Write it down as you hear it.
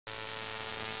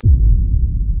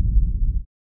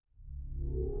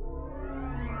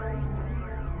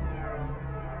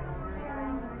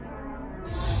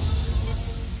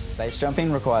Base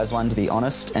jumping requires one to be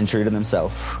honest and true to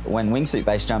themselves. When wingsuit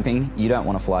base jumping, you don't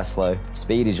want to fly slow.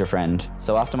 Speed is your friend.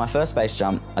 So after my first base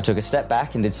jump, I took a step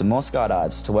back and did some more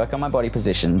skydives to work on my body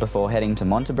position before heading to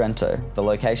Monte Brento, the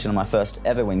location of my first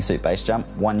ever wingsuit base jump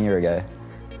 1 year ago.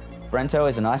 Brento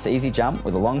is a nice easy jump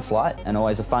with a long flight and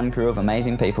always a fun crew of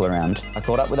amazing people around. I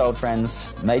caught up with old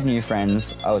friends, made new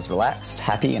friends, I was relaxed,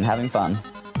 happy and having fun.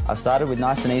 I started with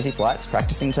nice and easy flights,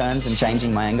 practicing turns and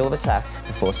changing my angle of attack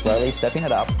before slowly stepping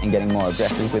it up and getting more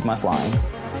aggressive with my flying.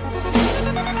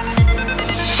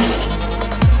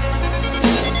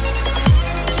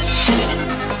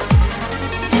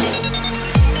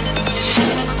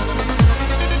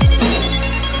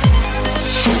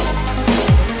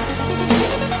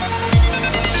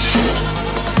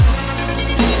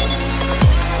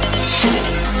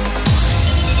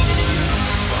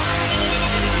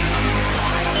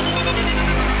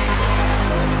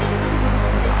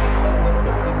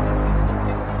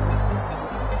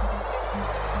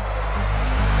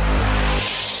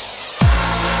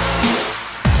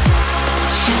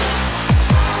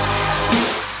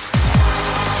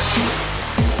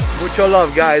 Mucho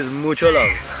love, guys, mucho love.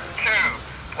 3, 2,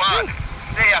 1,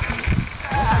 see ya.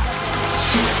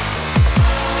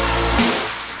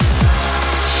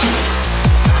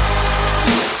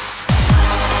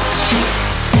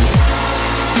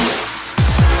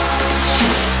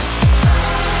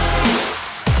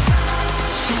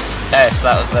 Okay, so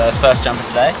that was the first jump of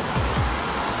today.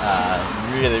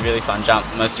 Really fun jump,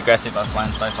 most aggressive I've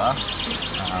flown so far.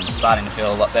 Starting to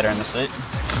feel a lot better in the suit.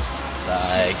 So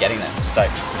getting there, stoked,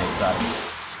 pretty excited.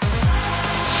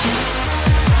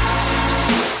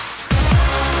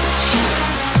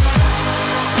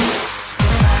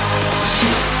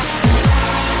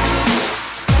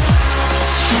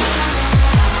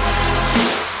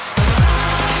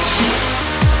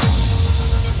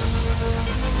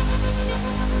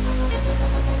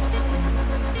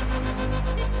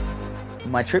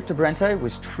 My trip to Brento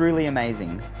was truly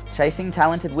amazing. Chasing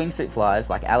talented wingsuit flyers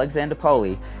like Alexander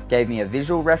Polli gave me a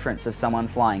visual reference of someone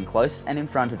flying close and in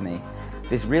front of me.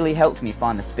 This really helped me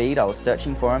find the speed I was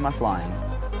searching for in my flying.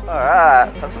 Alright,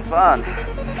 let's have some fun.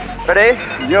 Ready?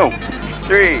 Yo.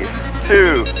 3,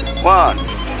 2, 1,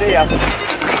 see ya.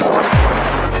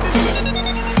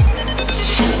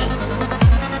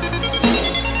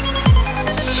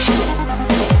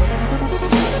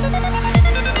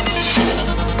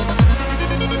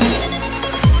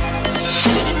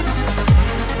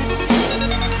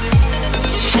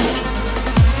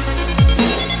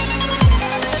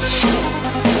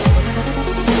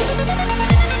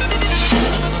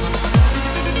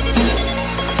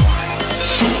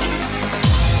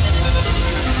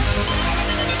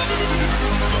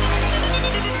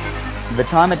 The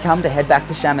time had come to head back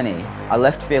to Chamonix. I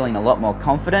left feeling a lot more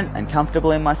confident and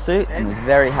comfortable in my suit and was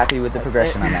very happy with the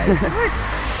progression I made.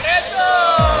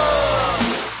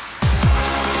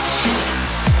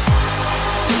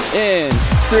 In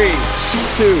 3,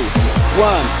 2,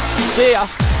 1, see ya.